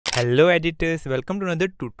Hello editors, welcome to another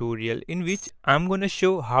tutorial in which I'm gonna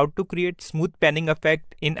show how to create smooth panning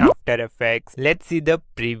effect in After Effects. Let's see the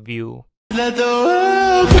preview. Let the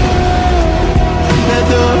world go, let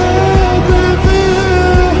the world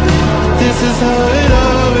reveal. This is how it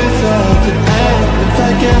always had to end. If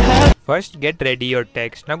I can have. First get ready your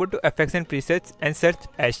text. Now go to Effects and Presets and search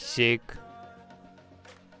S-Shake.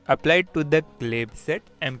 Apply it to the clip. Set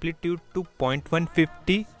amplitude to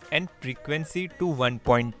 0.150 and frequency to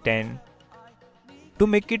 1.10. To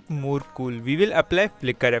make it more cool, we will apply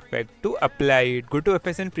flicker effect. To apply it, go to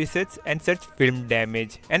Effects and Presets and search film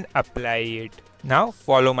damage and apply it. Now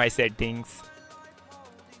follow my settings.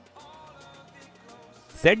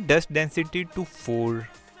 Set dust density to 4.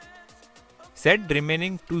 Set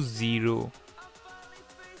remaining to 0.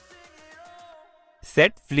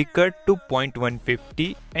 Set flicker to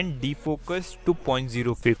 0.150 and defocus to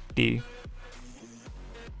 0.050.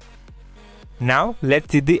 Now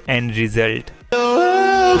let's see the end result. The world